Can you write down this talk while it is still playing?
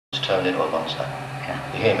turned into a monster.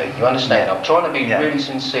 Yeah. You hear me? You understand? Yeah. I'm trying to be Yeah. really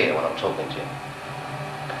sincere when I'm talking to you.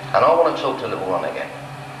 And I want to talk to little Ron again.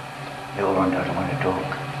 Little Ron doesn't want to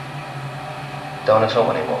talk. Don't want to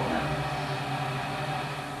talk anymore.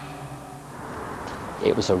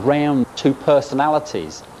 It was around two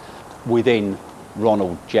personalities within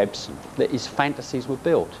Ronald Jebson that his fantasies were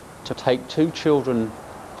built. To take two children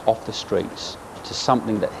off the streets to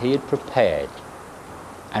something that he had prepared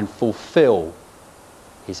and fulfill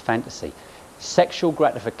his fantasy. Sexual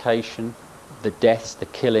gratification, the deaths, the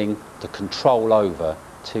killing, the control over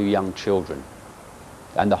two young children,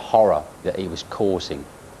 and the horror that he was causing,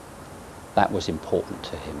 that was important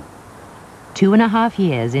to him. 2.5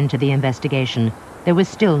 years into the investigation, there was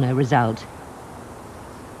still no result.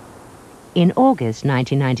 In August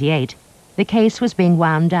 1998, the case was being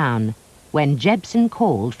wound down when Jebson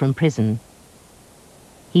called from prison.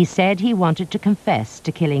 He said he wanted to confess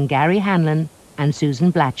to killing Gary Hanlon and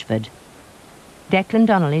Susan Blatchford. Declan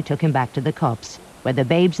Donnelly took him back to the copse, where the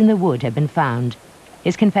babes in the wood had been found.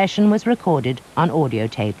 His confession was recorded on audio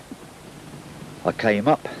tape. I came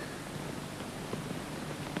up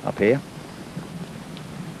here,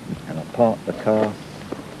 and I parked the car.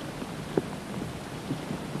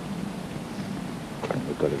 I think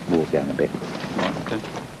we've got to walk down a bit. Okay.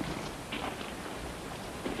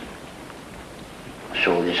 I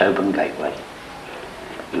saw this open gateway.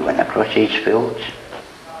 We went across these fields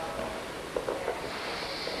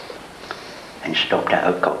and stopped at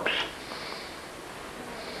a copse.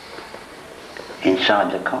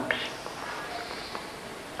 Inside the copse,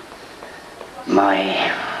 my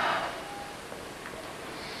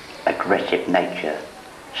aggressive nature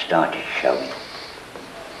started showing.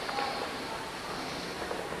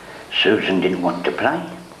 Susan didn't want to play,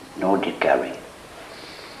 nor did Gary.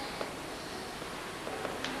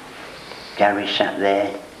 Gary sat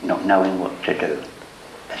there not knowing what to do,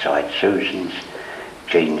 as I had Susan's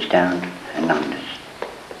jeans down and unders.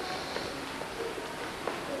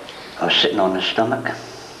 I was sitting on the stomach.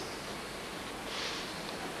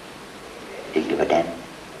 Didn't give a damn.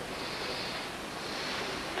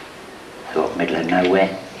 Thought middle of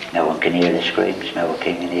nowhere, no one can hear the screams, no one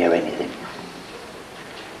can hear anything.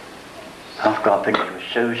 After I finished with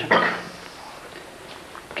Susan,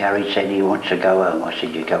 Gary said he wants to go home. I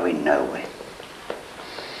said, you're going nowhere.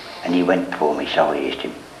 And he went for me, so I hit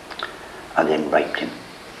him. I then raped him.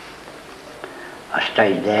 I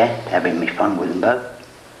stayed there, having me fun with them both,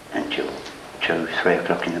 until 2, 3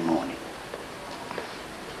 o'clock in the morning.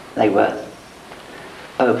 They were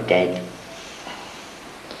both dead.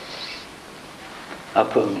 I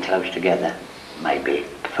put them close together, maybe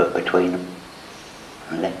a foot between them,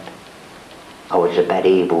 and left. I was a bad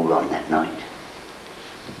evil Ron that night.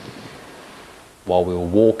 While we were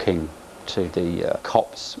walking to the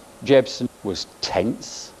copse, Jebson was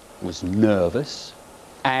tense, was nervous,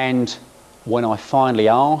 and when I finally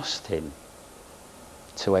asked him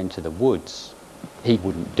to enter the woods, he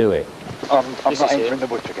wouldn't do it. I'm not entering the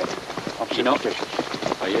woods again. You're not?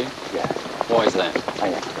 Are you? Yeah. Why is that? I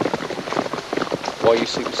am. Why are you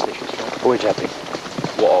superstitious, right? Always happy.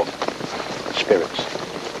 What of? Spirits.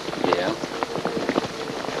 Yeah.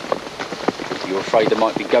 You're afraid there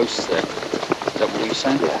might be ghosts there? Is that what you're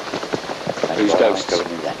saying? Yeah. Whose ghosts? Going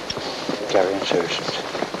in there. Gary and Susan's.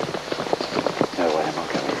 No way am I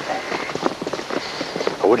going in there.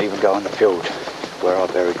 I wouldn't even go on the field where I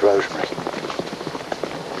buried Rosemary.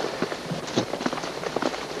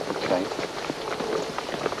 Okay.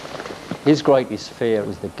 His greatest fear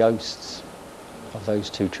was the ghosts of those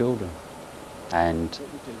two children. And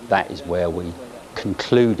that is where we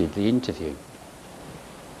concluded the interview.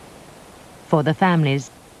 For the families,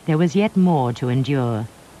 there was yet more to endure.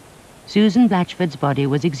 Susan Blatchford's body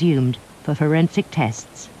was exhumed for forensic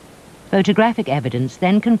tests. Photographic evidence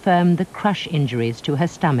then confirmed the crush injuries to her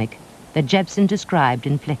stomach that Jebson described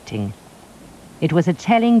inflicting. It was a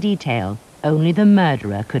telling detail only the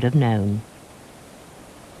murderer could have known.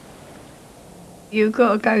 You've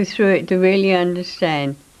got to go through it to really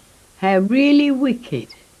understand how really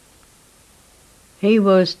wicked he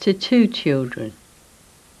was to two children.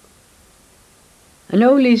 And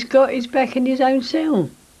all he's got is back in his own cell.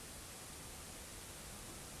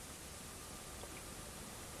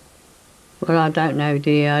 Well, I don't know,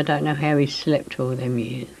 dear. I don't know how he slept all them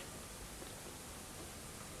years.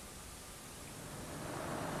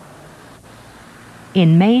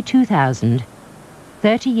 In May 2000,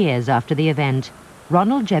 30 years after the event,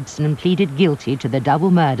 Ronald Jebson pleaded guilty to the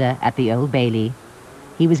double murder at the Old Bailey.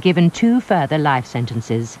 He was given 2 further life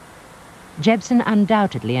sentences. Jebson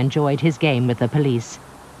undoubtedly enjoyed his game with the police,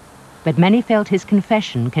 but many felt his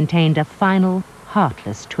confession contained a final,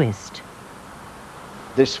 heartless twist.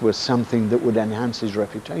 this was something that would enhance his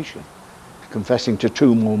reputation. Confessing to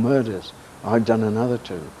 2 more murders, I'd done another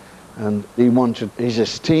 2. And he wanted his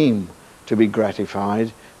esteem to be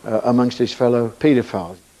gratified amongst his fellow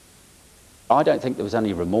paedophiles. I don't think there was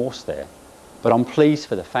any remorse there, but I'm pleased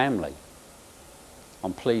for the family.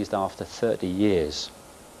 I'm pleased after 30 years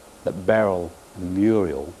that Beryl and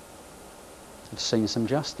Muriel have seen some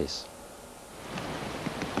justice.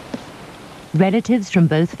 Relatives from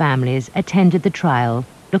both families attended the trial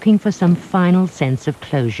looking for some final sense of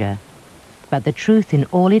closure. But the truth in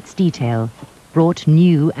all its detail brought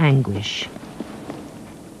new anguish.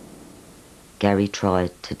 Gary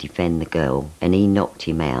tried to defend the girl and he knocked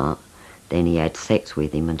him out. Then he had sex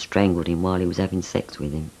with him and strangled him while he was having sex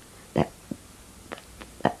with him.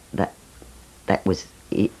 That was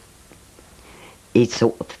it. His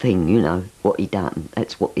sort of thing, you know, what he done.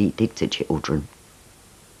 That's what he did to children.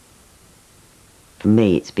 For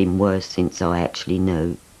me, it's been worse since I actually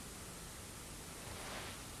knew.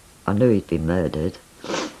 I knew he'd been murdered,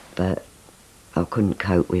 but I couldn't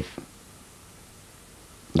cope with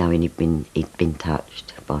knowing he'd been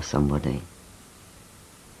touched by somebody.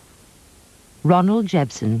 Ronald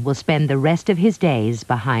Jebson will spend the rest of his days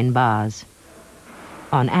behind bars.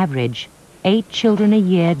 On average, 8 children a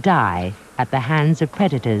year die at the hands of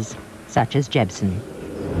predators such as Jebson.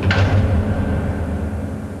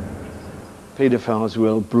 Paedophiles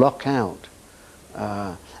will block out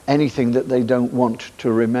anything that they don't want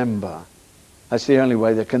to remember. That's the only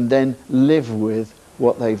way they can then live with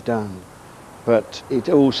what they've done. But it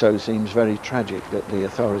also seems very tragic that the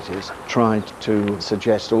authorities tried to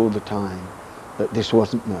suggest all the time that this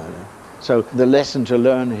wasn't murder. So the lesson to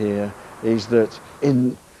learn here is that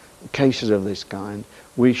in cases of this kind,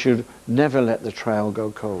 we should never let the trail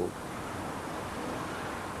go cold.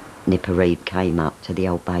 Nipper Reed came up to the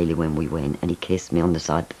Old Bailey when we went and he kissed me on the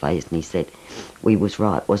side of the face and he said, "We was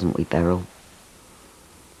right, wasn't we, Beryl?"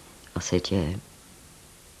 I said, "Yeah."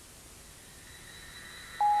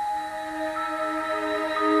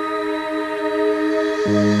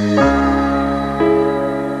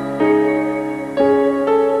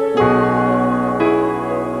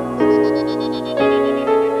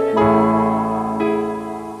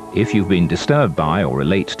 If you've been disturbed by or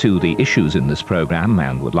relate to the issues in this programme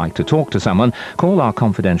and would like to talk to someone, call our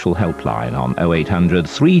confidential helpline on 0800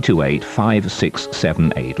 328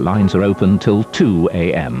 5678. Lines are open till 2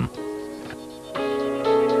 a.m.